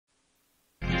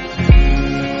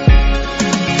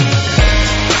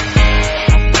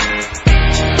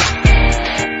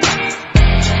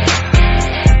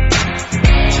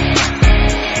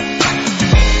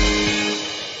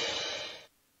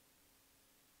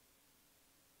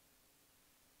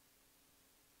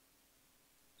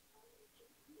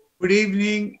Good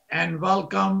evening and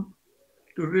welcome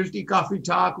to Realty Coffee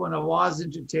Talk on Awaz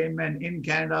Entertainment in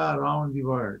Canada, around the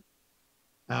world.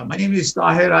 My name is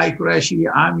Tahir.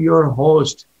 I'm your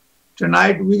host.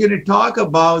 Tonight, we're going to talk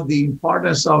about the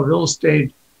importance of real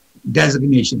estate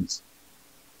designations.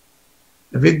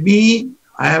 With me,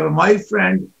 I have my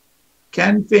friend,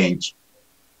 Ken Finch.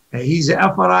 He's a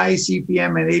FRI,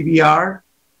 CPM, and ABR.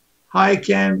 Hi,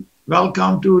 Ken.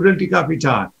 Welcome to Realty Coffee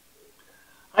Talk.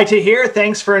 Hi, Tahir.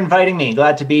 Thanks for inviting me.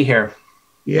 Glad to be here.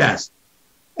 Yes.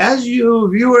 As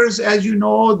you viewers, as you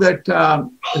know, that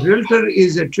Realtor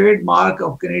is a trademark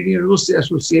of Canadian Real Estate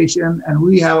Association, and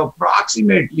we have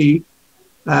approximately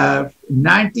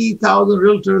 90,000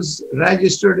 realtors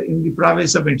registered in the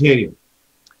province of Ontario.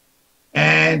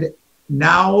 And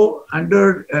now,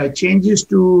 under changes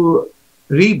to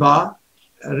REBA,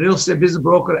 Real Estate Business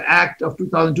Broker Act of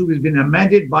 2002 has been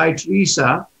amended by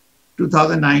Teresa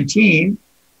 2019.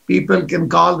 People can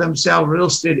call themselves real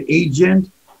estate agent,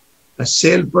 a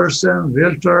salesperson,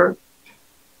 realtor,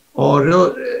 or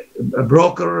a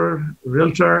broker,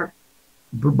 realtor,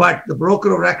 but the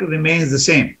broker of record remains the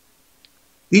same.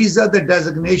 These are the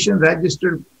designations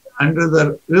registered under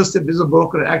the Real Estate Business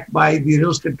Broker Act by the Real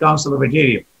Estate Council of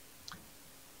Ontario.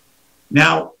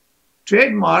 Now,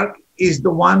 trademark is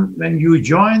the one when you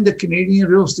join the Canadian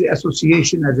Real Estate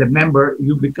Association as a member,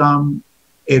 you become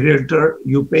a realtor,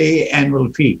 you pay annual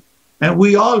fee. And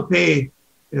we all pay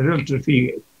a realtor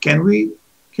fee. Can we,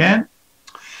 Ken?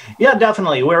 Yeah,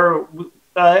 definitely.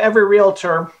 Every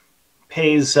realtor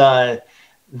pays the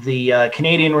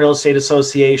Canadian Real Estate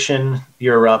Association,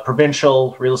 your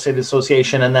provincial real estate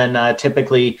association, and then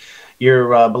typically you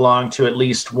belong to at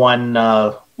least one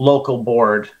local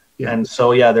board. Yeah. And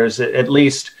so, yeah, there's at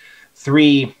least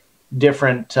 3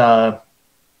 different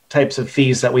types of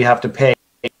fees that we have to pay.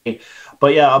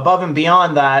 But yeah, above and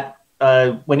beyond that,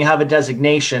 when you have a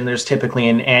designation, there's typically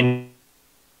an annual.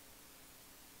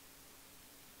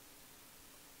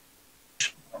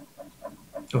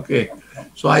 Okay,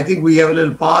 so I think we have a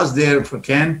little pause there for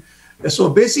Ken. So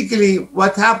basically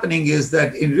what's happening is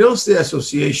that in Real Estate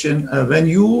Association, when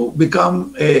you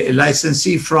become a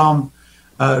licensee from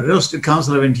Real Estate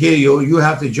Council of Ontario, you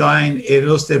have to join a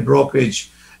real estate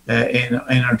brokerage in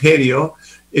Ontario.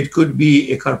 It could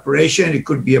be a corporation, it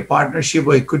could be a partnership,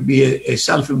 or it could be a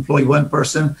self-employed one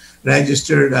person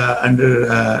registered under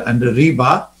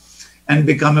REBA and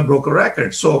become a broker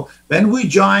record. So when we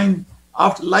join,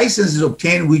 after license is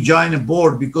obtained, we join a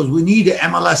board because we need an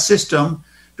MLS system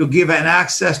to give an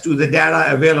access to the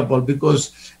data available,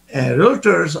 because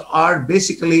realtors are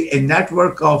basically a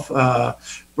network of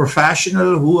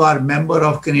professionals who are member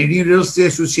of Canadian Real Estate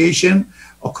Association.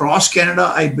 Across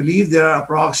Canada, I believe there are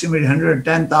approximately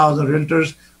 110,000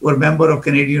 realtors who are member of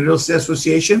Canadian Real Estate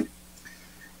Association.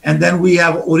 And then we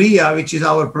have OREA, which is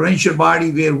our provincial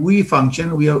body where we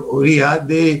function. We have OREA.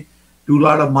 They do a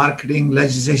lot of marketing,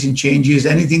 legislation changes,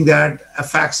 anything that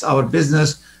affects our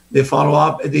business, they follow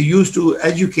up. They used to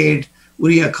educate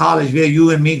OREA College, where you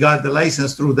and me got the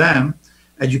license through them,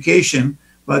 education.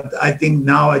 But I think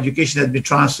now education has been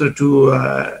transferred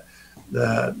to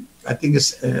I think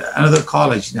it's another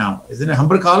college now. Isn't it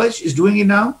Humber College is doing it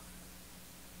now?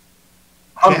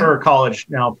 Humber College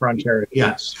now for Ontario.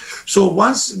 Yes. So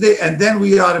and then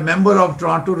we are a member of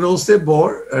Toronto Real Estate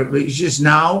Board, which is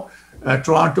now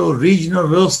Toronto Regional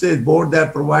Real Estate Board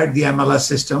that provide the MLS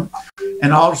system.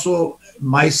 And also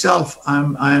myself,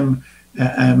 I'm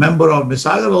a member of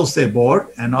Mississauga Real Estate Board,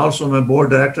 and also I'm a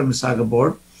board director of Mississauga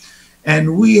Board.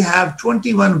 And we have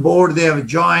 21 board. They have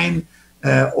joined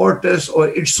Ortis or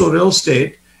ITSO Real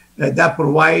Estate that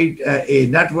provide a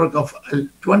network of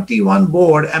 21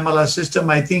 board MLS system.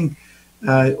 I think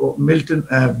Milton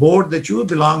board that you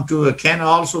belong to, Ken,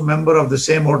 also member of the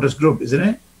same Ortis group, isn't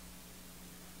it?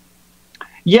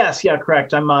 Yes, yeah,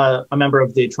 correct. I'm a member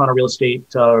of the Toronto Real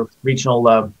Estate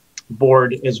Regional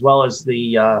Board, as well as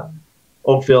the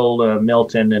Oakville,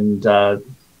 Milton, and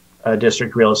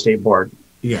District Real Estate Board.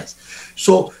 Yes.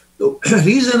 So the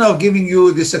reason of giving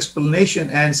you this explanation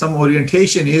and some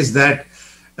orientation is that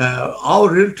our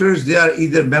realtors, they are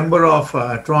either member of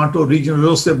Toronto Regional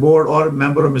Real Estate Board or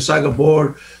member of Mississauga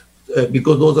Board,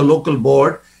 because those are local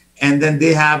board, and then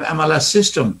they have MLS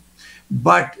system.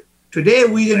 But today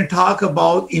we're going to talk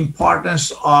about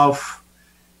importance of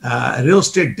real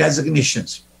estate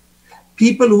designations.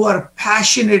 People who are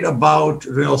passionate about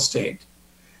real estate,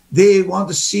 they want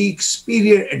to seek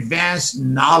superior advanced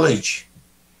knowledge.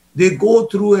 They go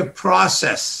through a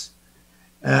process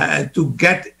to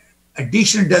get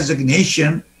additional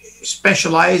designation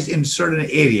specialized in certain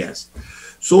areas.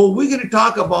 So we're going to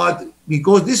talk about,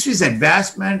 because this is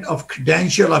advancement of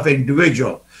credential of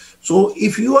individual. So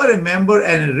if you are a member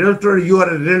and a realtor, you are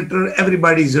a realtor,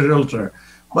 everybody is a realtor.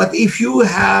 But if you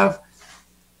have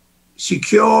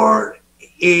secured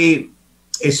a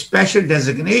special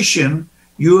designation,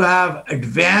 you have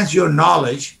advanced your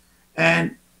knowledge.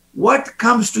 And what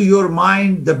comes to your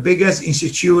mind, the biggest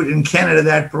institute in Canada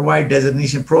that provide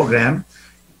designation program?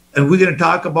 And we're going to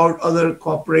talk about other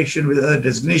cooperation with other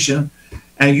designation.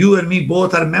 And you and me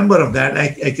both are a member of that.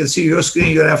 I can see your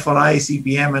screen, you're FRI,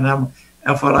 CPM, and I'm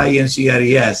FRI and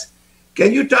CRES.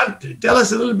 Can you tell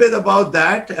us a little bit about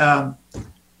that?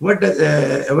 What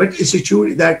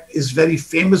institute that is very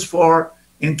famous for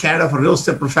in Canada for real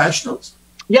estate professionals?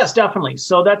 Yes, definitely.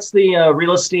 So that's the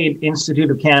Real Estate Institute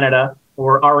of Canada,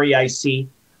 or REIC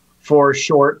for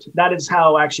short. That is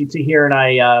how actually Tahir and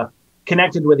I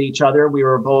connected with each other. We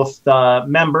were both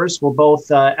members. We're both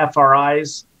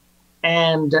FRIs.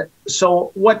 And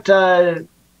so what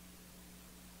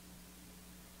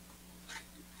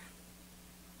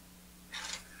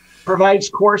provides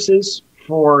courses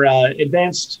for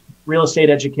advanced real estate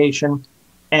education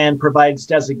and provides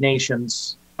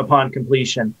designations upon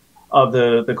completion of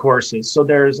the courses. So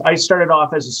I started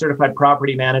off as a certified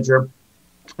property manager.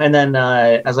 And then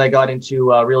as I got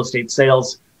into real estate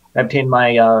sales, I obtained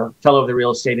my Fellow of the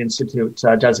Real Estate Institute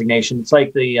designation. It's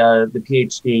like the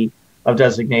PhD of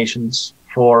designations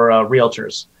for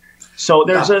realtors. So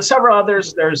there's several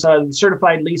others. There's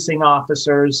certified leasing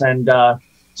officers and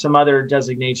some other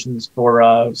designations for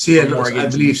CLO. I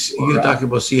believe you're talking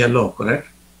about CLO, correct?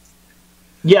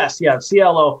 Yes, yeah,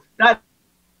 CLO.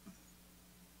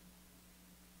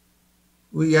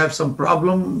 We have some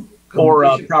problem.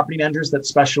 Or property managers that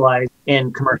specialize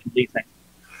in commercial leasing.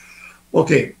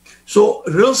 Okay, so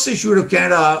Real Estate Institute of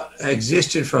Canada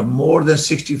existed for more than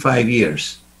 65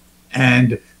 years,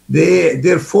 and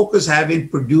their focus have been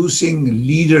producing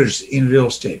leaders in real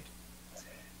estate.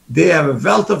 They have a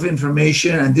wealth of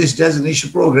information, and this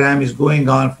designation program is going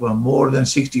on for more than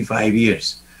 65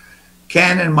 years.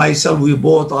 Ken and myself, we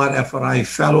both are FRI,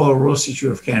 Fellow of Real Estate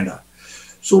Institute of Canada.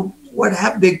 So what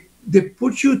happened? They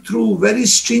put you through very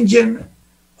stringent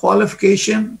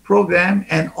qualification program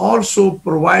and also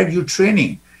provide you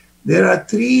training. There are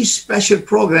 3 special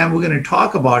programs. We're going to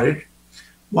talk about it.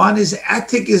 One is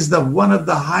ethics, is one of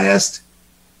the highest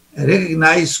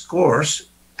recognized course,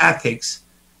 ethics,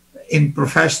 in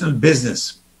professional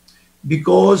business.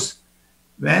 Because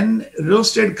when Real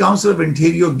Estate Council of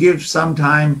Ontario gives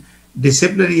sometime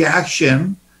disciplinary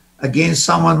action against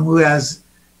someone who has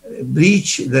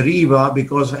breached the REVA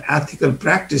because of ethical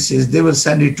practices, they will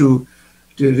send it to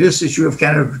Real Estate Institute of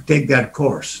Canada to take that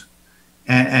course.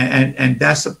 And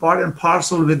that's a part and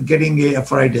parcel with getting a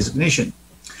FRI designation.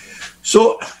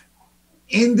 So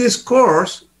in this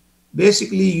course,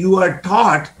 basically you are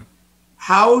taught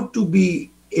how to be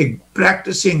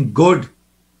practicing good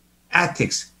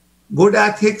ethics. Good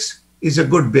ethics is a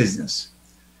good business.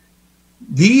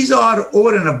 These are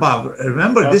over and above.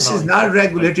 Remember, this is not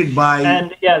regulated by...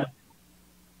 And yeah.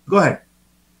 Go ahead.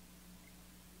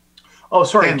 Oh,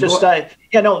 sorry. The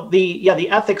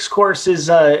ethics course is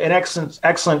an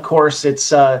excellent course.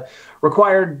 It's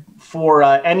required for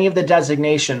any of the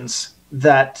designations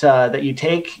that you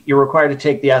take. You're required to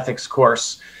take the ethics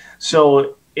course.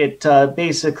 So it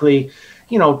basically,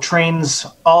 trains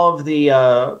all of the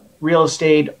real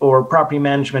estate or property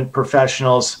management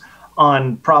professionals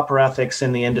on proper ethics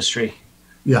in the industry.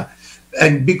 Yeah,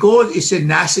 and because it's a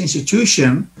national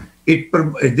institution,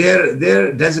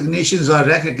 their designations are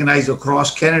recognized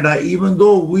across Canada, even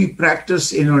though we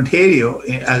practice in Ontario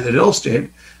as a real estate,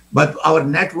 but our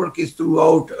network is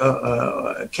throughout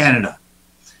Canada.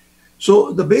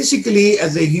 So basically,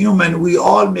 as a human, we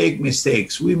all make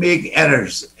mistakes, we make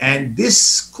errors, and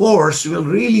this course will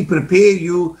really prepare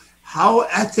you how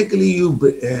ethically you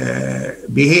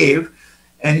behave,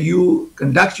 and you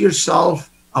conduct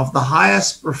yourself of the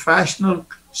highest professional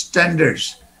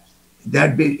standards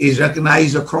that is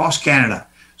recognized across Canada.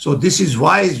 So this is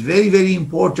why it's very, very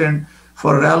important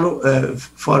for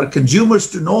consumers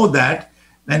to know that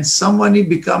when somebody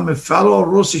become a Fellow of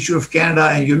Real Estate Institute of Canada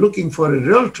and you're looking for a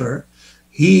realtor,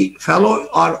 fellow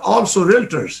are also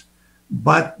realtors,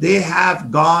 but they have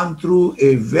gone through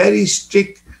a very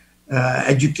strict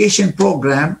education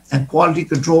program and quality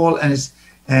control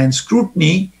and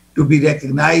scrutiny to be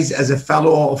recognized as a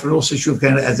Fellow of Real Estate Institute of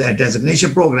Canada as a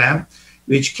designation program,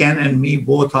 which Ken and me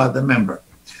both are the member.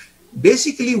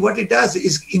 Basically, what it does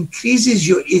is enhances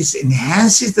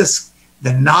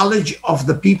the knowledge of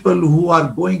the people who are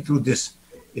going through this.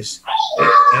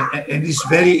 And it's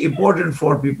very important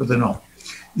for people to know.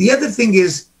 The other thing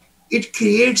is, it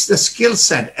creates the skill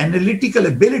set, analytical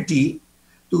ability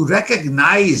to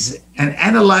recognize and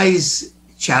analyze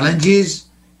challenges,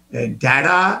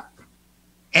 data,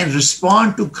 and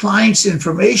respond to clients'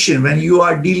 information when you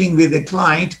are dealing with a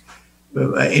client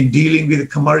in dealing with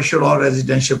commercial or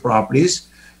residential properties.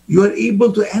 You are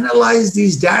able to analyze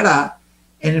these data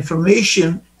and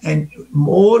information and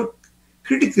more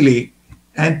critically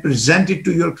and present it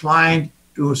to your client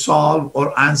to solve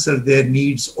or answer their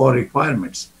needs or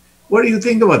requirements. What do you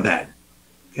think about that,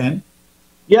 Ken?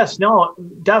 Yes, no,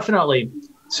 definitely.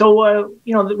 So,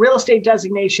 the real estate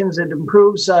designations, it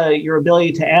improves your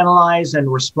ability to analyze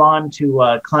and respond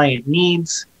to client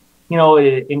needs.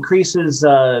 It increases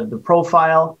the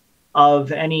profile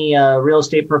of any real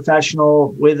estate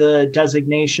professional with a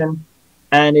designation.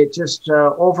 And it just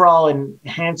overall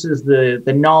enhances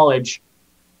the knowledge,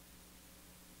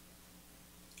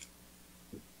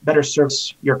 better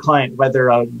serves your client, whether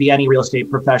it be any real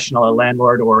estate professional, a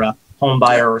landlord, or a home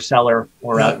buyer or seller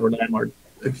or landlord.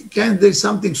 Ken, there's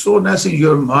something so nice in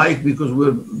your mic because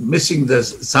we're missing the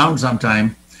sound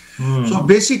sometime. So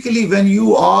basically, when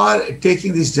you are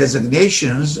taking these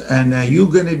designations and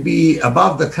you're going to be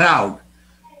above the crowd,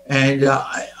 and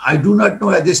I do not know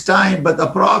at this time, but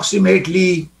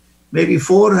approximately maybe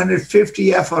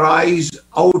 450 FRIs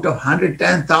out of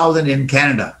 110,000 in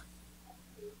Canada,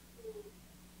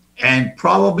 and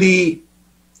probably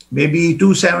maybe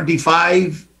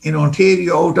 275 in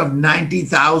Ontario out of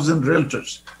 90,000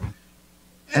 realtors.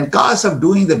 And cost of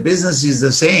doing the business is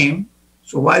the same.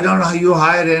 So why don't you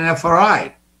hire an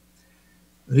FRI?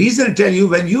 Reason to tell you,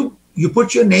 when you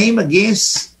put your name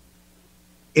against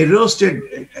a real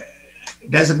estate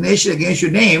designation against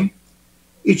your name,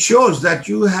 it shows that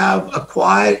you have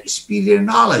acquired superior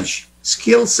knowledge,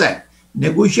 skill set,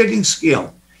 negotiating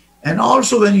skill. And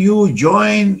also when you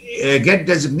join, get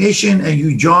designation and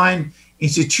you join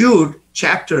institute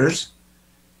chapters,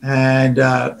 and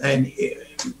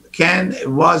Ken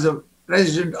was a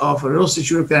president of Real Estate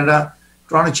Institute of Canada,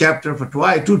 Toronto chapter for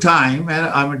two times, and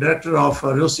I'm a director of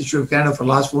Real Estate Institute of Canada for the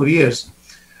last 4 years.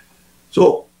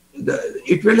 So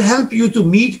it will help you to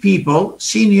meet people,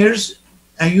 seniors,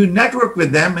 and you network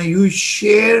with them and you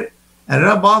share and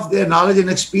rub off their knowledge and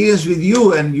experience with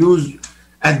you and use.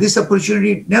 And this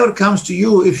opportunity never comes to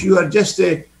you if you are just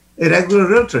a regular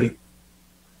realtor.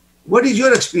 What is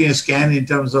your experience, Ken, in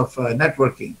terms of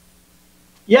networking?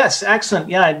 Yes, excellent.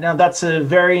 Yeah, no, that's a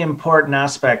very important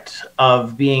aspect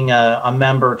of being a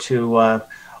member to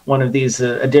one of these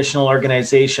additional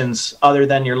organizations other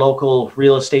than your local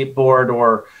real estate board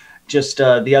or just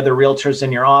the other realtors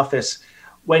in your office.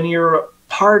 When you're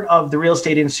part of the Real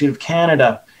Estate Institute of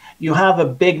Canada, you have a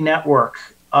big network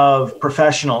of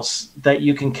professionals that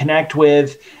you can connect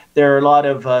with. There are a lot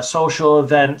of social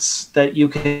events that you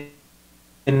can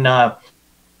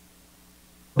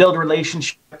build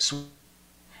relationships.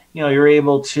 You're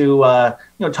able to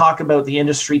talk about the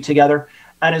industry together,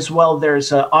 and as well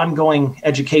there's ongoing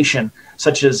education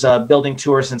such as building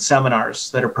tours and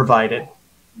seminars that are provided.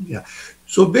 Yeah.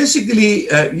 So basically,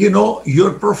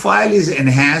 your profile is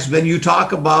enhanced when you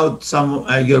talk about some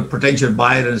your potential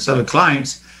buyer and seller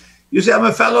clients. You say, I'm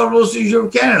a fellow of Real Estate Institute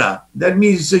of Canada. That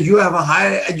means that you have a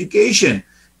higher education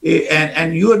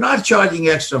and you are not charging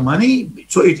extra money.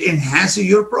 So it enhances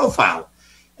your profile.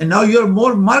 And now you're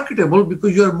more marketable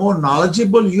because you're more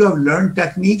knowledgeable. You have learned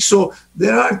techniques. So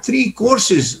there are 3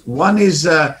 courses. One is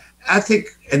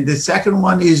ethic, and the second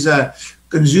one is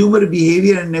consumer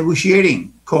behavior and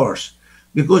negotiating course.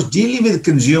 Because dealing with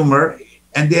consumer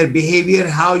and their behavior,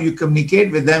 how you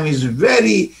communicate with them, is a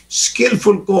very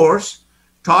skillful course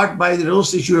taught by the Real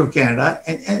Estate Institute of Canada,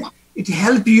 and it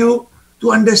helps you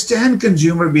to understand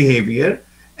consumer behavior,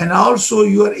 and also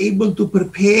you are able to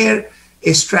prepare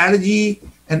a strategy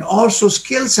and also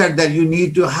skill set that you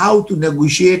need to how to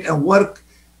negotiate and work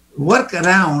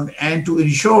around and to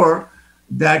ensure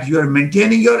that you are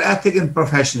maintaining your ethic and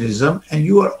professionalism, and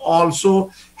you are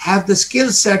also have the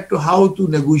skill set to how to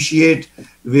negotiate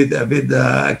with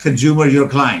the consumer, your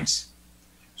clients.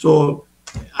 So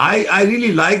I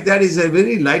really like that. Is a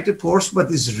very lighter course,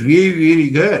 but it's really, really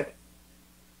good.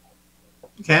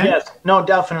 Okay? Yes, no,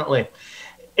 definitely.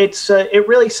 It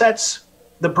really sets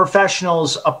the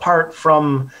professionals apart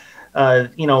from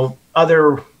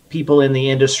other people in the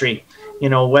industry.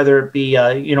 Whether it be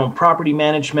property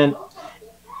management.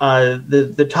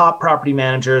 The top property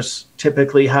managers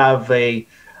typically have a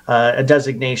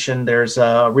designation. There's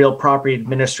a real property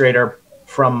administrator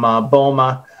from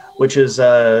BOMA, which is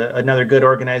another good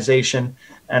organization,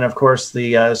 and of course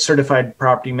the certified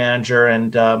property manager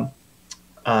and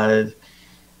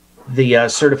the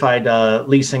certified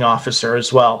leasing officer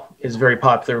as well is very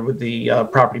popular with the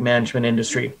property management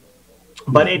industry.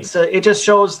 But it just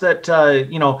shows that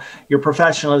your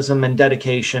professionalism and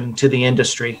dedication to the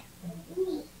industry.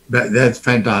 That's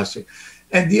fantastic.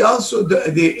 And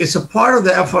it's a part of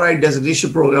the FRI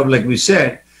designation program, like we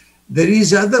said. There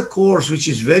is other course which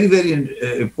is very,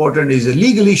 very important, is the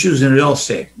legal issues in real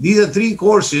estate. These are 3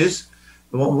 courses.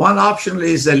 One option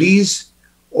is a lease,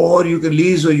 or you can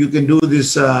lease, or you can do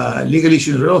this legal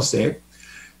issues in real estate.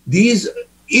 These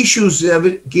issues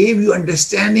gave you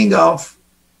understanding of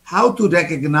how to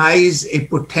recognize a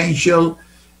potential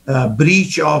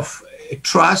breach of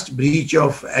trust, breach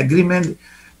of agreement,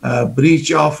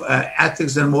 breach of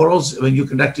ethics and morals when you're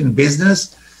conducting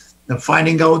business,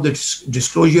 finding out the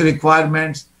disclosure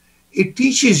requirements. It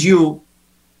teaches you,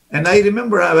 and I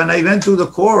remember when I went through the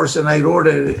course and I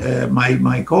wrote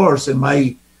my course, and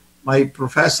my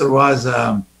professor was,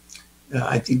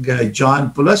 I think,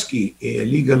 John Pulaski, a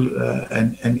legal,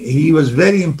 and he was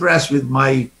very impressed with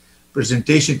my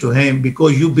presentation to him,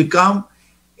 because you become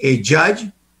a judge,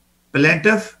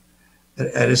 plaintiff,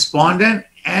 a respondent,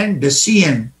 and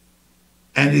decedent,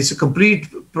 and it's a complete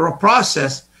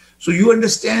process. So you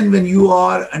understand when you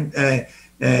are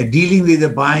dealing with the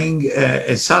buying,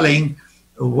 selling,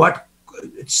 what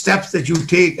steps that you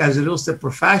take as a real estate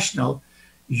professional.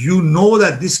 You know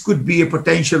that this could be a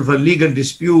potential for legal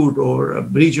dispute or a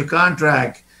breach of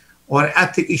contract or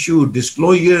ethic issue,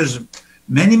 disclosures,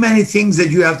 many, many things that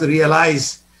you have to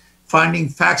realize, finding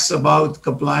facts about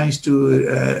compliance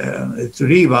to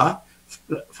REBA,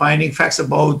 finding facts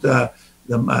about the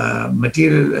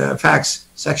material facts,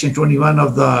 section 21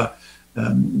 of the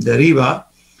REBA,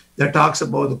 that talks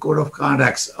about the code of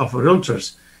conducts of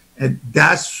realtors. And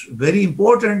that's very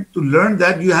important to learn,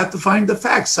 that you have to find the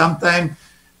facts. Sometimes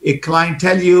a client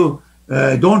tell you,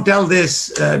 don't tell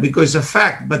this because it's a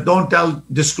fact, but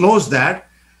don't disclose that,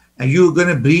 and you're going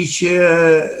to breach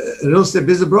Real Estate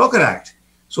Business Broker Act.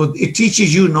 So it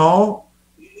teaches you, no,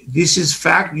 this is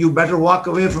fact, you better walk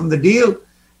away from the deal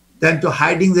than to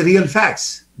hiding the real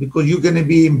facts, because you're going to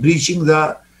be breaching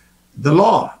the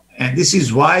law. And this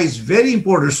is why it's very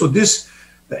important. So this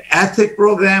ethic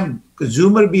program,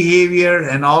 consumer behavior,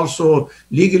 and also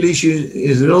legal issues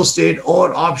is real estate,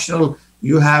 or optional,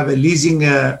 you have a leasing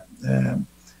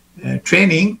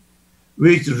training,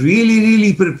 which really,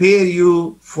 really prepare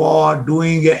you for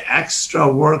doing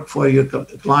extra work for your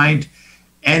client.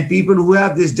 And people who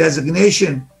have this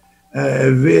designation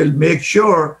will make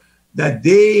sure that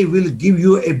they will give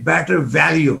you a better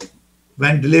value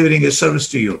when delivering a service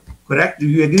to you. Correct? Do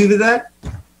you agree with that?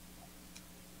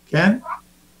 Ken?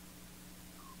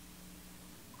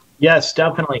 Yes,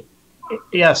 definitely.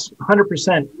 Yes,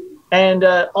 100%. And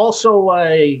also,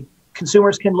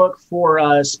 consumers can look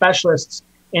for specialists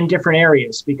in different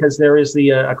areas, because there is the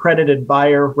accredited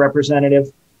buyer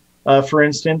representative, for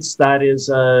instance, that is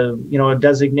a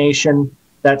designation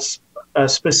that's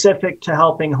specific to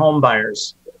helping home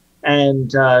buyers.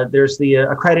 And there's the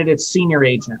accredited senior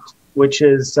agent, which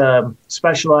is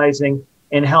specializing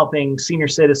in helping senior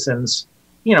citizens,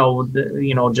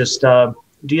 just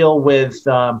deal with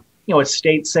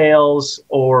estate sales,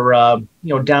 or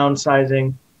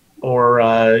downsizing, or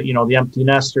the empty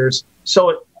nesters.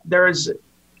 So there is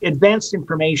advanced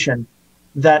information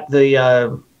that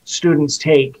the students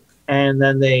take, and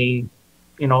then they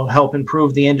help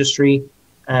improve the industry,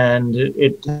 and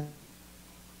it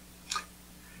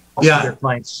their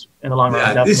clients in the long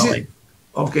run, definitely.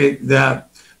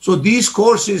 So these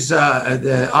courses,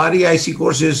 the REIC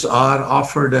courses, are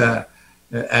offered at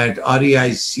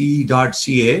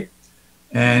reic.ca,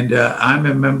 and I'm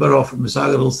a member of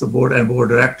Mississauga Real Estate Board and Board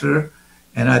Director,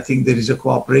 and I think there is a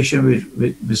cooperation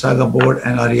with Mississauga Board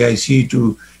and REIC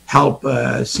to help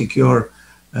secure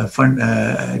fund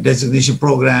designation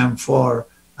program for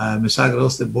Mississauga Real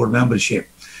Estate Board membership.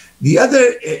 The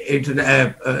other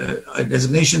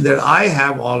designation that I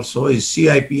have also is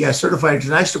CIP, a Certified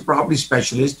International Property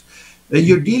Specialist. When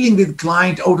you're dealing with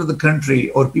client out of the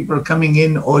country, or people are coming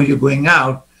in, or you're going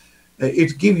out,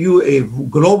 it gives you a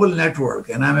global network.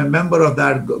 And I'm a member of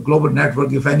that global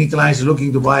network. If any client is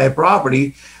looking to buy a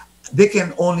property, they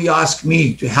can only ask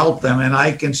me to help them, and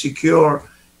I can secure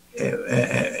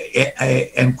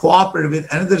and cooperate with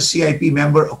another CIP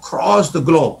member across the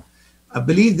globe. I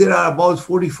believe there are about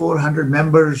 4,400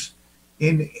 members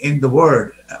in the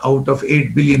world out of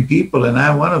 8 billion people, and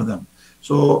I'm one of them.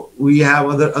 So we have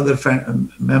other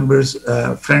members,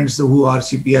 friends who are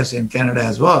CPS in Canada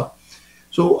as well.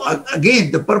 So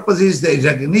again, the purpose is the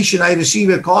recognition. I receive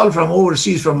a call from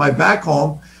overseas, from my back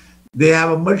home. They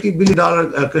have a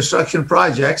multi-billion-dollar construction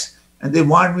projects, and they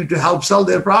want me to help sell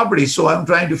their property. So I'm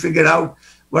trying to figure out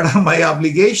what are my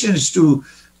obligations to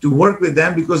work with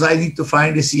them, because I need to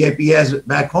find a CIPS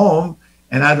back home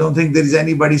And I don't think there is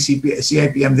anybody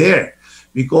CIPM there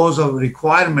because of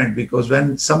requirement, because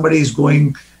when somebody is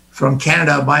going from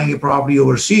Canada buying a property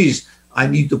overseas, I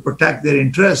need to protect their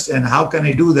interest. And how can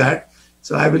I do that?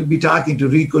 So I will be talking to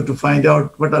Rico to find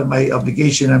out what are my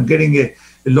obligations. I'm getting a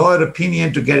lawyer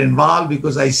opinion to get involved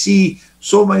because I see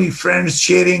so many friends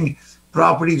sharing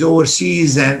properties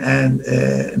overseas and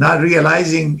not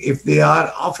realizing if they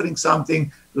are offering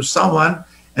something to someone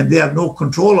and they have no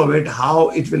control of it, how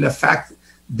it will affect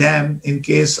them in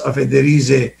case of there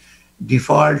is a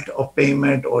default of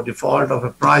payment or default of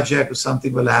a project or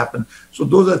something will happen. So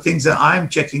those are things that I'm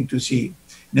checking to see.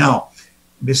 Now,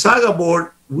 Mississauga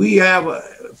Board, we have a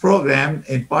program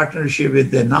in partnership with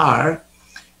the NAR.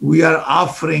 We are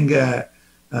offering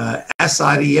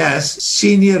SRES,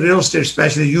 Senior Real Estate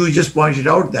Specialist. You just pointed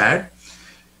out that.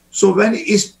 So when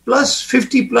it's plus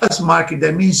 50 plus market,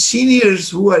 that means seniors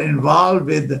who are involved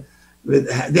with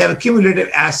they have accumulated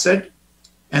asset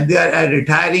and they are at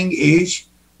retiring age.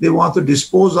 They want to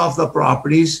dispose of the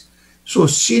properties. So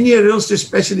senior real estate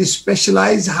specialists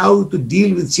specialize how to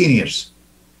deal with seniors.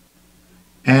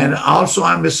 And also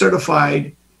I'm a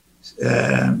certified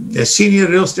a senior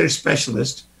real estate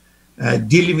specialist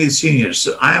dealing with seniors.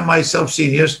 So I am myself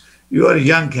seniors. You are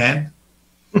young, Ken.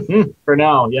 For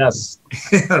now, yes.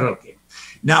 Okay.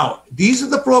 Now, these are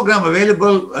the program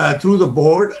available through the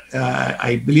board.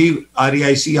 I believe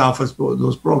REIC offers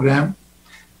those programs.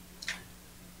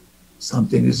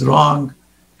 Something is wrong.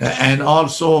 And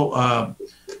also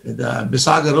the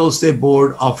Mississauga Real Estate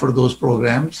Board offer those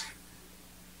programs.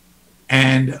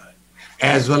 And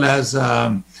as well as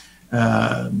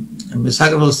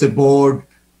Mississauga Real Estate Board,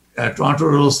 Toronto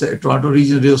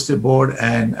Regional Real Estate Board,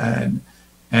 and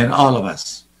all of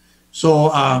us.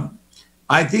 So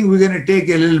I think we're going to take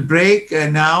a little break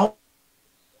now.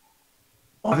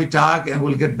 We talk, and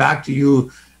we'll get back to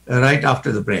you right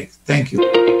after the break. Thank you.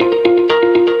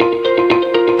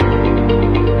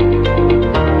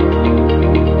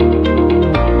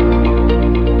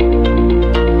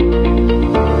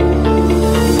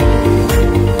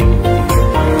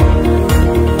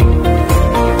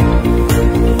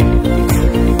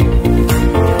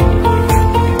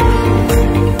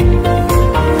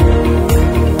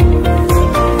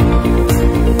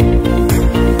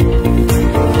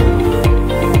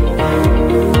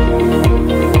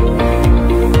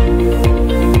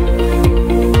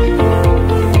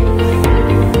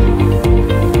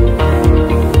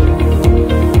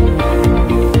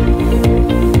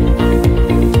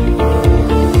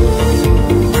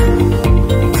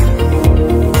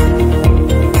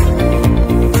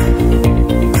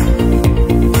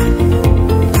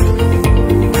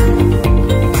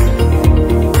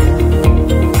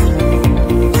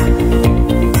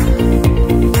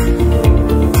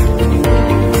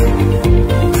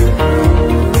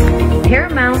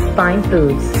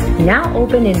 Now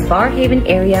open in Barhaven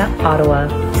area, Ottawa.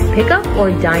 Pick up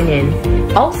or dine in.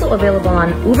 Also available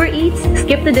on Uber Eats,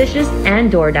 Skip the Dishes,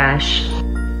 and DoorDash.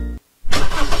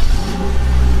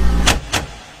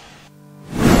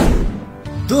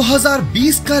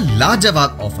 $2020 का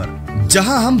लाजवाब offer,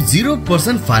 जहां हम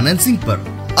 0% financing पर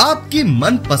आपकी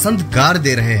मनपसंद car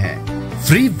दे रहे हैं,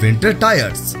 free winter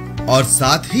tyres, और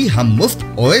साथ ही हम मुफ्त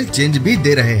ऑयल चेंज भी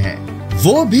दे रहे हैं,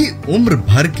 वो भी उम्र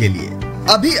भर के लिए।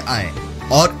 अभी आएं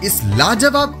और इस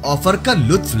लाजवाब ऑफर का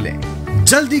लुत्फ लें।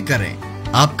 जल्दी करें,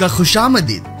 आपका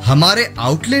खुशामदीद हमारे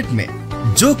आउटलेट में,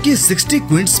 जो कि 60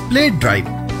 queen's plate drive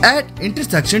eight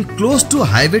intersection close to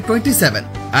highway 27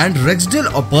 and रेक्सडेल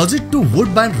opposite to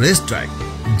वुडबाइन race track.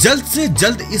 जल्द से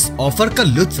जल्द इस ऑफर का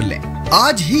लुत्फ लें।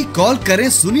 आज ही कॉल करें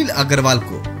सुनील अग्रवाल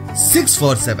को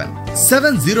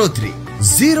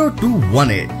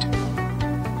 647-703-0218।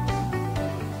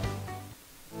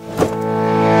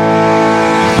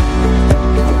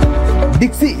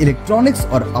 डिक्सी इलेक्ट्रॉनिक्स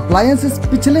और अप्लायंसेस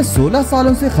पिछले 16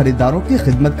 सालों से खरीदारों की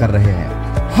खिदमत कर रहे हैं।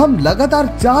 हम लगातार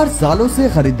 4 सालों से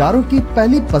खरीदारों की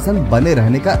पहली पसंद बने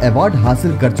रहने का अवार्ड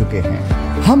हासिल कर चुके हैं।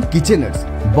 हम किचनर्स,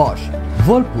 बॉश,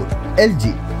 वर्लपूल,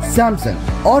 एलजी, सैमसंग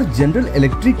और जनरल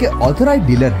इलेक्ट्रिक के ऑथराइज्ड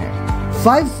डीलर हैं।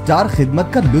 5 स्टार खिदमत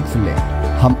का लुत्फ लें।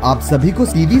 हम आप सभी को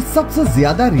टीवी सबसे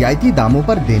ज्यादा रियायती दामों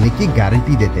पर देने की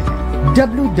गारंटी देते हैं।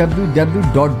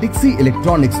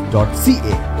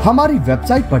 www.dixieelectronics.ca हमारी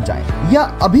वेबसाइट पर जाएं या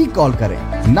अभी कॉल करें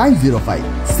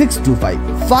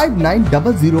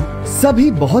 905-625-5900। सभी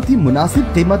बहुत ही मुनासिब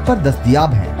कीमत पर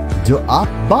दस्तयाब हैं, जो आप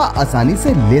बाआसानी से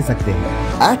ले सकते हैं।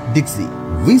 At Dixie,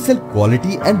 we sell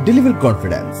quality and deliver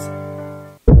confidence.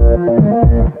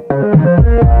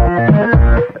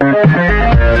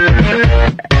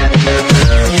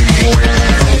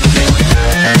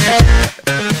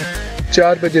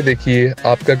 4 बजे देखिए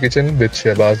आपका किचन विद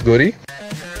शहबाज गोरी।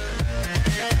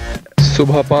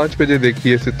 सुबह 5 बजे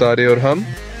देखिए सितारे और हम,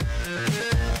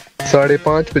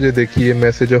 5:30 बजे देखिए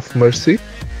मैसेज ऑफ मर्सी,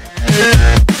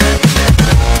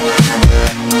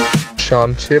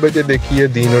 शाम 6 बजे देखिए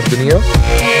दीन और दुनिया,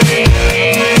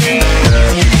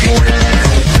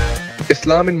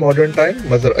 इस्लाम इन मॉडर्न टाइम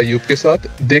मजर अयूब के साथ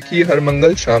देखिए हर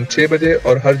मंगल शाम 6 बजे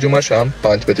और हर जुमा शाम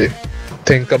 5 बजे।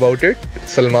 Think about it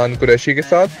Salman Qureshi के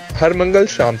साथ हर मंगल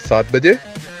शाम 7 बजे।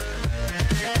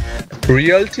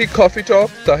 Realty coffee talk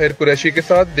Tahir Qureshi के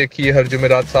साथ देखिए हर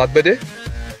जुमेरात 7 बजे।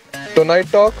 टुनाइट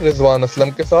टॉक रिजवान असलम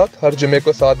के साथ हर जुमे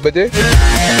को 7 बजे।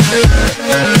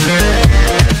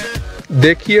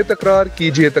 देखिए तकरार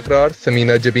कीजिए तकरार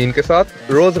समीना जबीन के साथ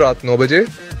रोज रात 9 बजे।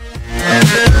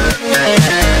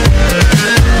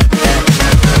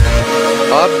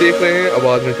 आप देख रहे हैं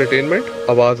आवाज एंटरटेनमेंट,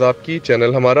 आवाज आपकी,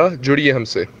 चैनल हमारा, जुड़िए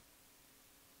हमसे।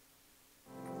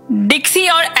 डिक्सी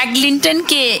और एग्लिंटन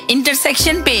के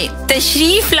इंटरसेक्शन पे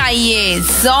तशरीफ लाइए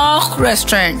ज़ौक़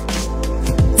रेस्टोरेंट,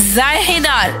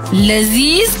 जायकेदार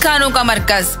लजीज खानों का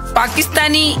मरकज,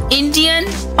 पाकिस्तानी, इंडियन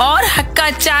और हक्का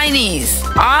चाइनीज।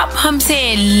 आप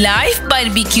हमसे लाइव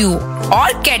बारबेक्यू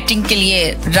और कैटरिंग के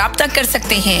लिए राब्ता कर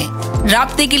सकते हैं।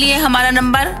 राब्ते के लिए हमारा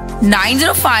नंबर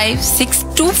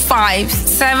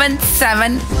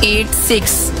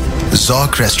 9056257786।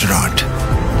 ज़ौक़ रेस्टोरेंट,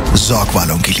 ज़ौक़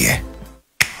वालों के लिए।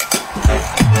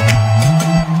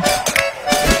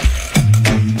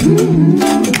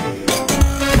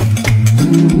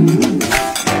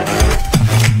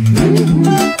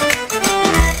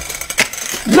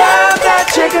 Love that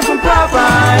chicken from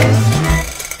Popeyes.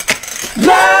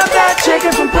 Love that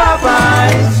chicken from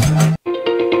Popeyes.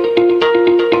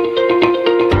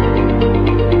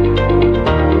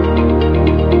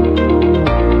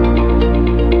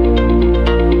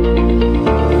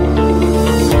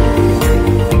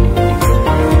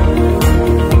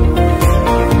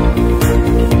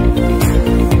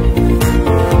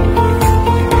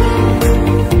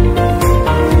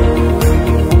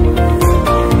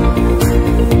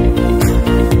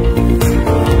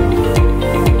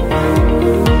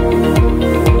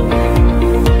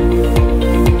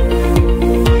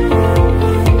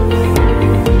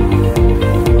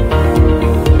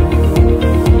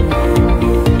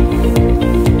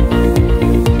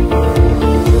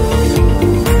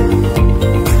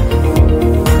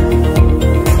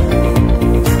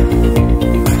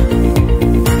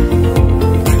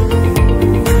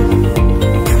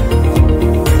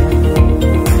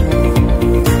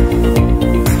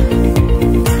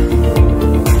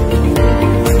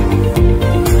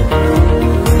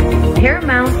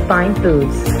 Fine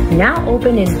Foods, now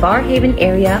open in Barhaven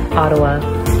area, Ottawa.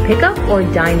 Pick up or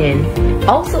dine in.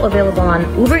 Also available on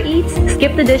Uber Eats,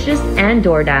 Skip the Dishes, and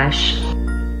DoorDash.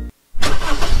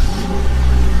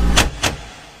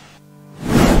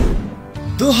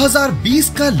 $2020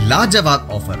 का लाजवाब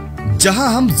offer, जहां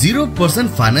हम 0%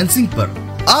 financing पर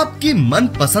आपकी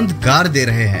मनपसंद car दे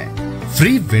रहे हैं,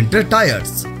 free winter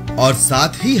tyres, और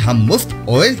साथ ही हम मुफ्त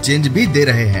ऑयल चेंज भी दे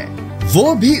रहे हैं, वो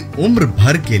भी उम्र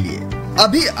भर के लिए।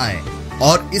 अभी आएं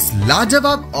और इस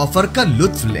लाजवाब ऑफर का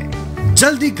लुत्फ लें।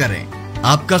 जल्दी करें,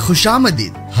 आपका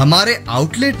खुशामदीद हमारे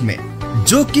आउटलेट में,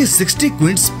 जो कि 60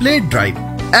 queen's plate drive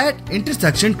eight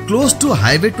intersection close to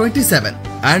highway 27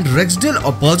 and रेक्सडेल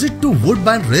opposite to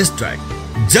वुडबाइन race track.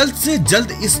 जल्द से जल्द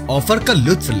इस ऑफर का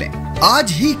लुत्फ लें। आज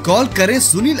ही कॉल करें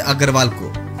सुनील अग्रवाल को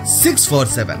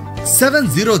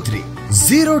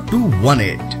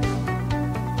 647-703-0218।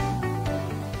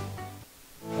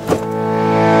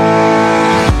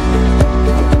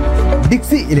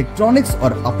 डिक्सी इलेक्ट्रॉनिक्स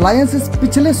और अप्लायंसेस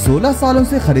पिछले 16 सालों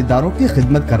से खरीदारों की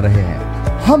खिदमत कर रहे हैं।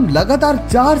 हम लगातार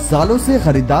 4 सालों से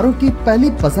खरीदारों की पहली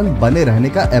पसंद बने रहने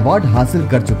का अवार्ड हासिल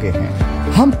कर चुके हैं।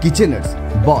 हम किचनर्स,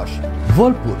 बॉश,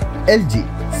 वर्लपूल, एलजी,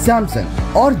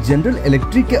 सैमसंग और जनरल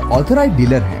इलेक्ट्रिक के ऑथराइज्ड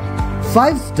डीलर हैं।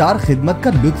 5 स्टार खिदमत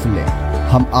का लुत्फ लें।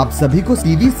 हम आप सभी को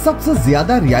टीवी सबसे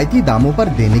ज्यादा रियायती दामों पर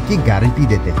देने की गारंटी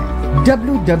देते हैं।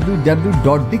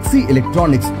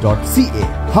 www.dixieelectronics.ca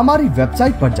हमारी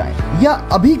वेबसाइट पर जाएं या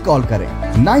अभी कॉल करें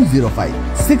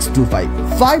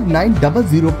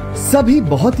 905-625-5900। सभी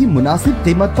बहुत ही मुनासिब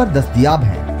कीमत पर दस्तयाब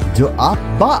हैं, जो आप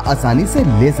बाआसानी से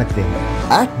ले सकते हैं।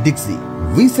 At Dixie,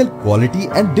 we sell quality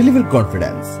and deliver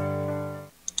confidence.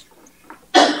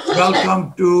 Welcome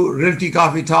to Realty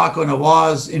Coffee Talk on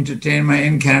Awaz Entertainment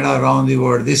in Canada, around the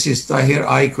world. This is Tahir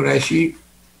Qureshi,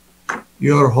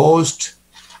 your host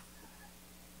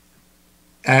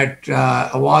at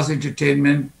Awaz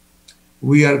Entertainment.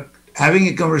 We are having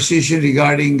a conversation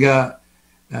regarding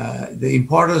the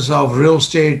importance of real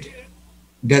estate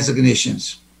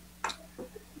designations.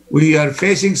 We are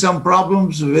facing some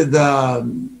problems with the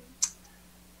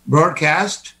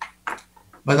broadcast,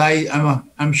 but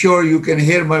I'm sure you can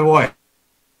hear my voice.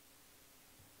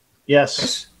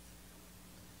 Yes.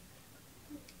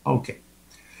 Okay.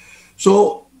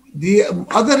 So the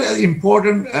other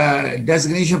important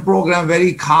designation program,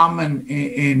 very common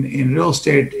in real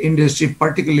estate industry,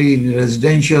 particularly in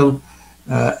residential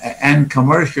and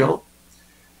commercial.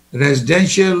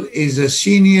 Residential is a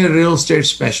senior real estate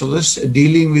specialist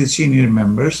dealing with senior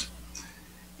members.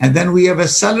 And then we have a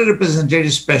seller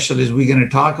representative specialist. We're going to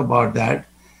talk about that.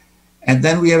 And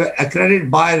then we have an accredited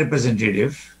buyer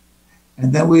representative.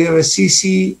 And then we have a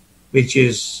CC, which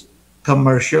is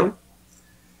commercial.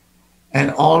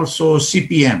 And also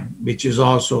CPM, which is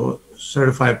also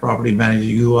Certified Property Manager.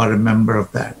 You are a member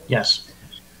of that. Yes.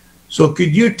 So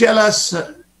could you tell us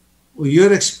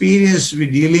your experience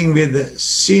with dealing with a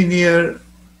senior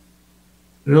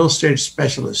real estate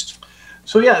specialist?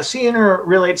 So yeah, senior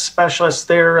real estate specialists,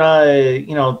 they're,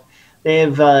 they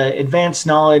have advanced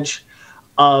knowledge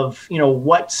of,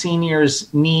 what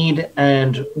seniors need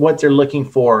and what they're looking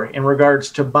for in regards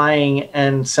to buying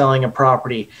and selling a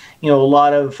property. A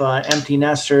lot of empty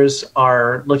nesters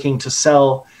are looking to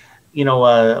sell,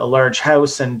 a large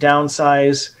house and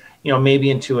downsize, maybe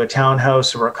into a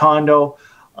townhouse or a condo,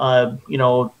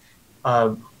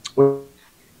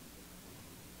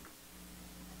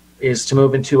 is to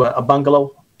move into a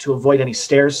bungalow to avoid any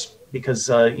stairs because,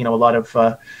 a lot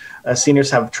of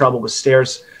seniors have trouble with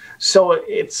stairs. So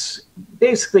it's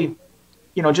basically,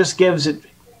 just gives it,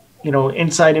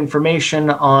 inside information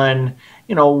on,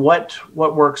 what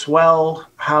works well,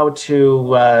 how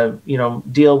to,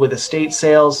 deal with estate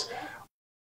sales,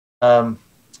 very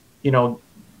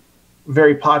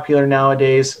popular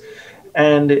nowadays.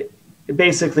 And it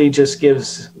basically just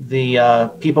gives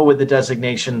the people with the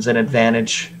designations an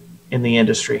advantage in the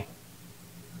industry.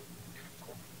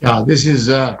 Yeah, this is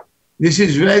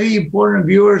very important,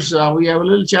 viewers. We have a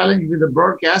little challenge with the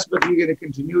broadcast, but we're going to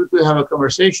continue to have a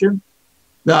conversation.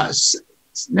 The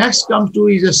next comes to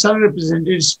is a seller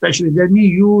representative specialist. That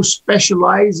means you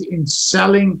specialize in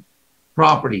selling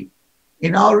property.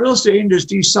 In our real estate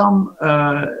industry, some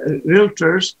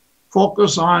realtors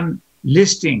focus on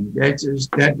listing.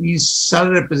 That means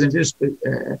seller representative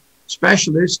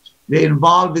specialists. They're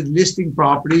involved with listing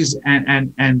properties,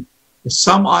 and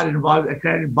some are involved,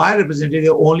 accredited buyer representative,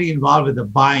 they're only involved with the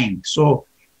buying. So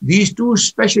these two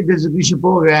special designation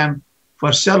program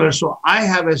for sellers. So I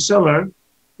have a seller,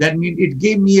 that means it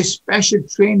gave me a special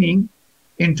training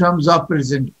in terms of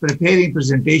preparing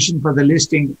presentation for the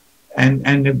listing and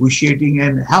negotiating,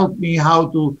 and help me how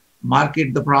to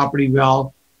market the property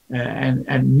well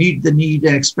and meet the need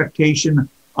and expectation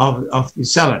of the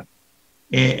seller.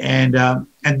 And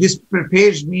this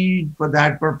prepares me for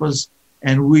that purpose.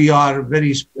 And we are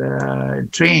very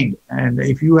trained. And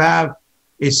if you have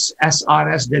a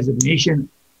SRS designation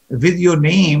with your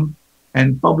name,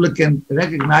 and public can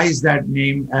recognize that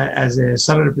name as a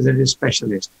seller representative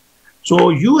specialist.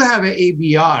 So you have an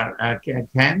ABR,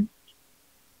 Ken.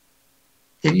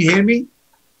 Can you hear me?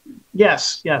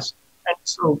 Yes. And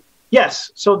so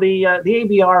yes. So the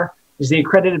ABR is the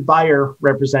accredited buyer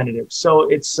representative.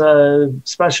 So it's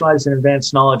specialized in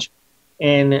advanced knowledge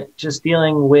and just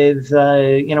dealing with,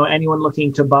 anyone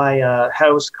looking to buy a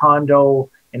house,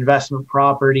 condo, investment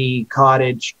property,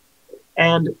 cottage.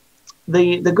 And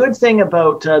the good thing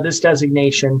about this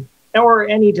designation, or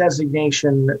any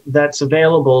designation that's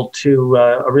available to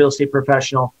a real estate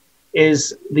professional,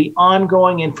 is the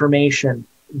ongoing information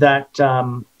that,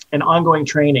 and ongoing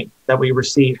training that we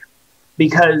receive.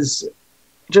 Because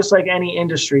just like any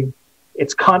industry,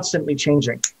 it's constantly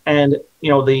changing. And,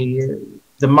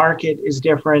 the market is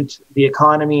different. The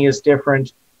economy is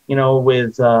different.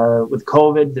 With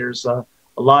COVID, there's a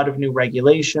lot of new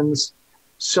regulations.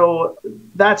 So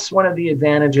that's one of the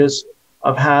advantages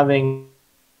of having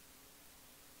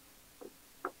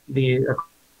the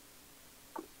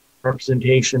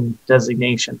representation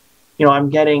designation. I'm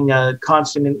getting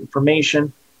constant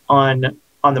information on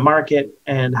the market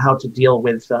and how to deal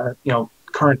with the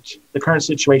current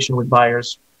situation with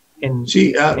buyers in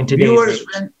today's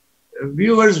age.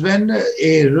 Viewers, when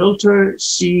a realtor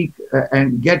seek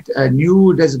and get a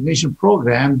new designation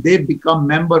program, they become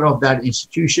member of that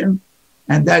institution,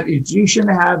 and that institution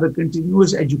have a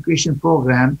continuous education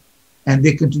program, and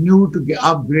they continue to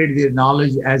upgrade their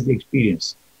knowledge as they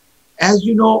experience. As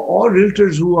you know, all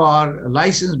realtors who are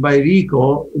licensed by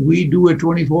RICO, we do a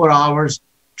 24 hours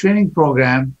training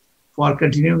program for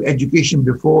continuing education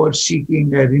before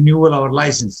seeking a renewal of our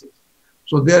licenses.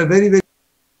 So they are very, very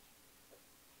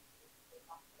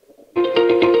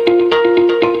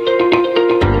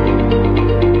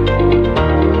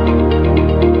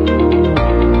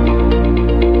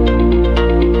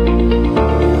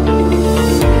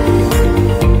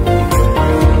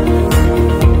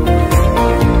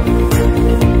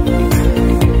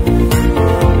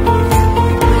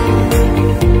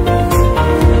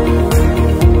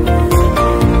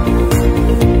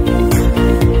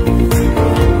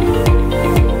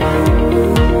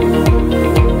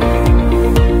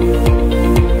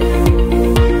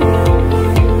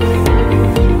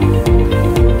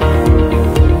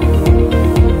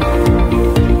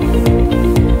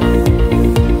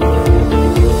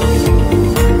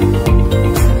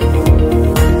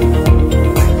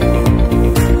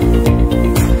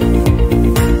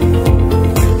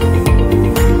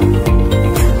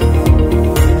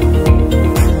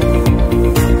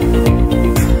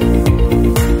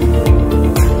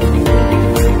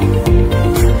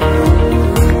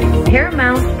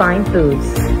fine foods.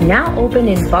 Now open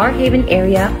in Barhaven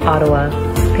area, Ottawa.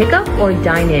 Pick up or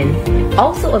dine in.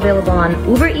 Also available on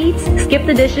Uber Eats, Skip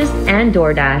the Dishes, and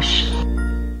DoorDash.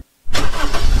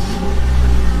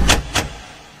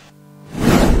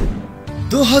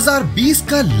 दो 2020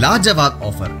 का लाजवाब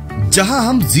offer, जहां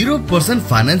हम 0%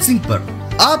 financing पर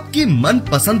आपकी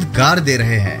मनपसंद car दे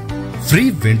रहे हैं, फ्री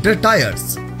विंटर टायर्स,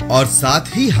 और साथ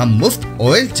ही हम मुफ्त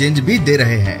ऑयल चेंज भी दे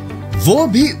रहे हैं, वो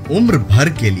भी उम्र भर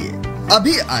के लिए।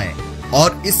 अभी आएं और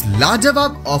इस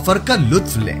लाजवाब ऑफर का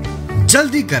लुत्फ लें।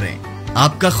 जल्दी करें,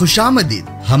 आपका खुशामदीद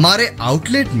हमारे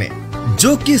आउटलेट में,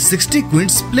 जो कि 60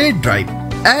 queen's plate drive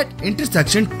eight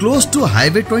intersection close to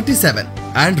highway 27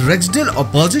 and रेक्सडेल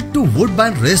opposite to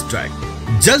वुडबाइन race track.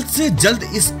 जल्द से जल्द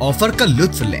इस ऑफर का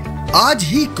लुत्फ लें। आज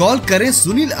ही कॉल करें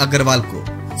सुनील अग्रवाल को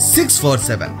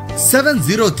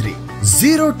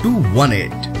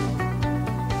 647-703-0218।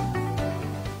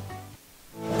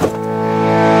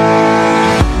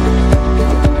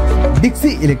 डिक्सी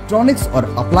इलेक्ट्रॉनिक्स और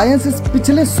अप्लायंसेस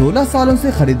पिछले 16 सालों से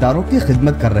खरीदारों की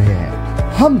खिदमत कर रहे हैं।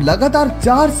 हम लगातार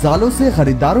 4 सालों से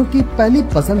खरीदारों की पहली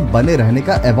पसंद बने रहने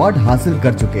का अवार्ड हासिल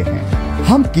कर चुके हैं।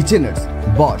 हम किचनर्स,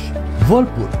 बॉश,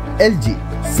 वर्लपूल, एलजी,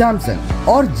 सैमसंग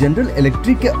और जनरल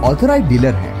इलेक्ट्रिक के ऑथराइज्ड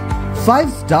डीलर हैं। 5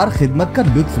 स्टार खिदमत का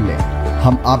लुत्फ लें।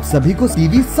 हम आप सभी को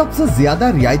टीवी सबसे ज्यादा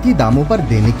रियायती दामों पर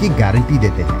देने की गारंटी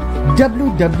देते हैं।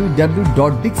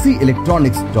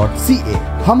 www.dixieelectronics.ca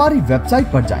हमारी वेबसाइट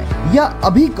पर जाएं या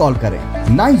अभी कॉल करें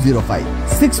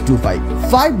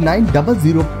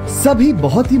 905-625-5900। सभी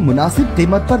बहुत ही मुनासिब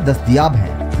कीमत पर दस्तयाब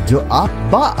हैं, जो आप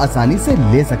बाआसानी से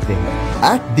ले सकते हैं।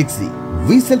 At Dixie,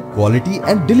 we sell quality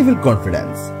and deliver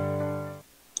confidence.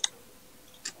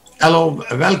 Hello,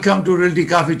 welcome to Realty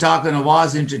Coffee Talk and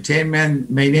Awaz Entertainment.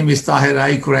 My name is Tahir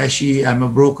Qureshi. I'm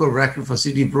a broker of record for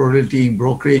City Pro Realty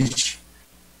Brokerage.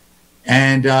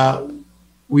 And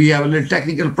we have a little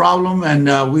technical problem, and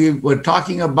we were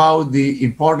talking about the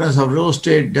importance of real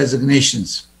estate designations.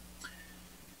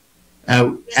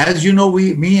 As you know,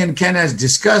 me and Ken has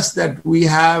discussed that we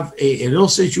have a Real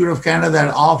Estate Institute of Canada that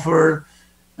offer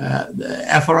the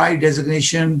FRI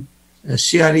designation,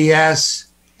 CRES,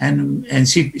 and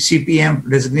CPM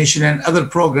designation, and other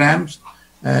programs,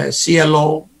 CLO,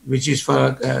 which is for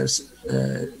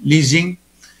leasing,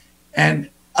 and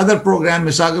other program.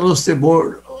 Mississauga Real Estate Board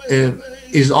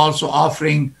is also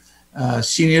offering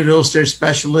senior real estate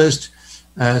specialist,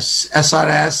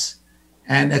 SRS,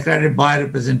 and accredited buyer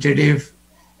representative.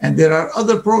 And there are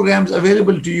other programs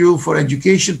available to you for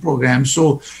education programs. So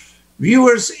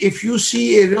viewers, if you see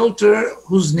a realtor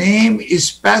whose name is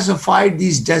specified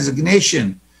these designation,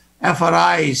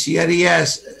 FRI, CRES,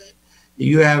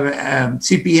 you have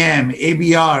CPM,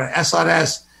 ABR,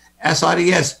 SRS,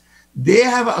 SRES, they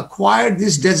have acquired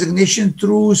this designation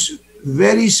through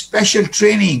very special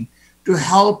training to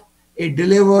help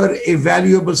deliver a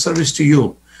valuable service to you.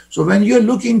 So when you're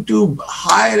looking to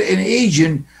hire an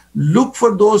agent, look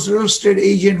for those real estate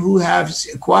agents who have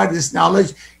acquired this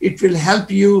knowledge. It will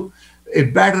help you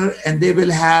better, and they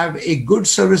will have a good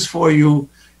service for you,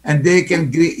 and they can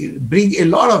bring a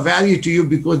lot of value to you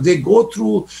because they go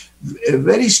through a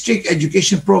very strict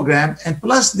education program, and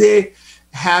plus they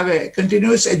have a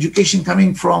continuous education coming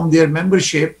from their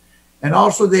membership and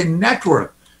also their network.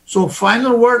 So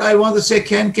final word I want to say,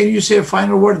 Ken, can you say a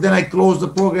final word, then I close the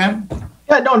program?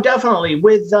 Yeah, no, definitely.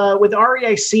 With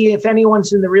REIC, if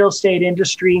anyone's in the real estate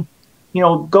industry,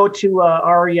 go to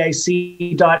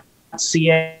reic.ca.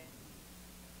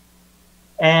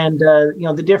 And,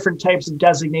 the different types of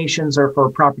designations are for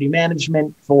property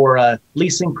management, for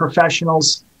leasing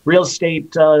professionals, real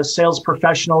estate sales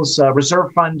professionals, reserve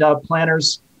fund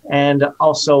planners, and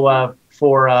also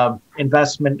for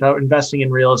investing in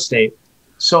real estate.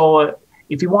 So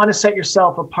if you want to set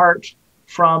yourself apart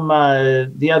from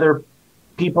the other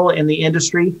people in the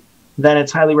industry, then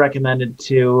it's highly recommended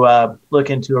to look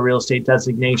into a real estate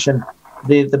designation.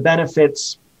 The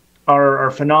benefits are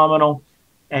phenomenal,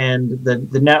 and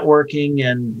the networking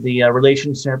and the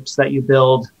relationships that you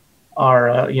build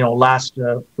are last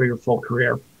for your full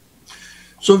career.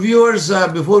 So viewers,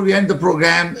 before we end the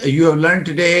program, you have learned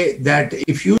today that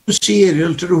if you see a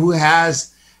realtor who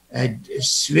has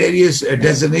various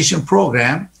designation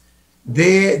program,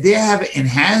 they have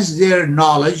enhanced their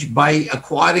knowledge by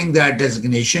acquiring that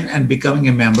designation and becoming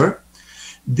a member.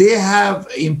 They have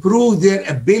improved their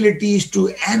abilities to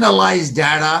analyze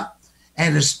data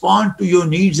and respond to your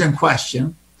needs and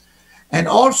questions. And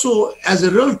also, as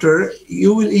a realtor,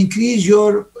 you will increase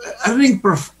your earning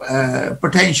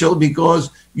potential because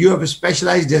you have a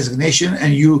specialized designation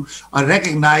and you are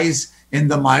recognized in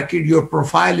the market. Your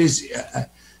profile is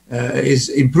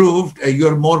improved.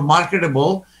 You're more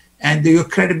marketable, and your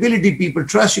credibility, people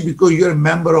trust you because you're a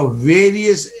member of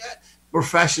various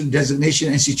professional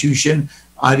designation institution,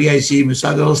 REIC,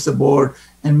 Mississauga Ulster Board,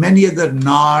 and many other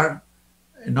NAR,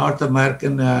 North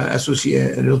American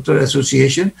Realtor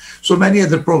Association, so many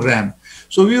other programs.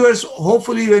 So viewers,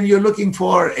 hopefully when you're looking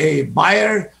for a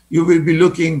buyer, you will be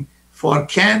looking for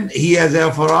Ken. He has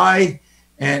FRI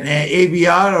and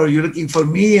ABR, or you're looking for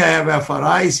me. I have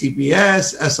FRI,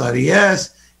 CPS,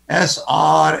 SRES,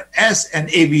 SRS, and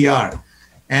ABR.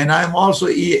 And I'm also,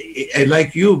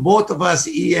 like you, both of us,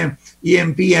 EMP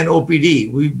and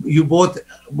OPD.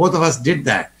 Both of us did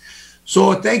that.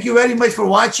 So thank you very much for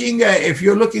watching. If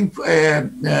you're looking for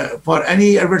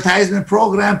any advertisement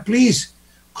program, please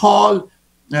call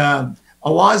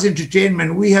Awaz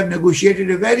Entertainment. We have negotiated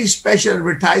a very special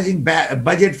advertising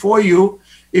budget for you.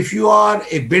 If you are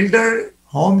a builder,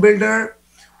 home builder,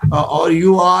 or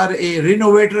you are a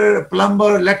renovator,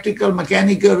 plumber, electrical,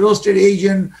 mechanical, real estate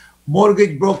agent,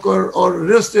 mortgage broker, or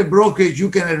real estate brokerage, you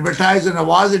can advertise on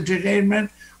Awaz Entertainment.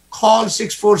 Call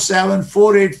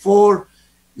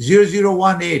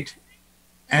 647-484-0018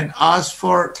 and ask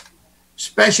for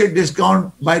special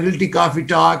discount by Realty Coffee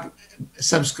Talk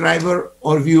subscriber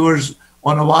or viewers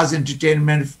on Awaz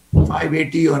Entertainment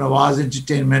 580 on Awaz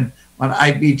Entertainment on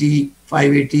IPT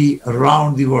 580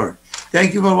 around the world.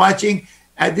 Thank you for watching.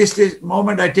 At this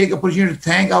moment, I take opportunity to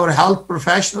thank our health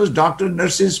professionals, doctors,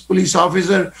 nurses, police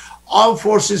officers, all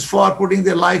forces for putting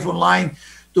their life on line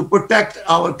to protect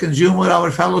our consumer,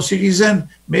 our fellow citizen.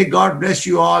 May God bless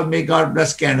you all. May God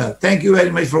bless Canada. Thank you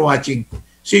very much for watching.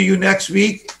 See you next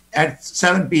week at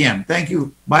 7 p.m. Thank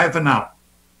you. Bye for now.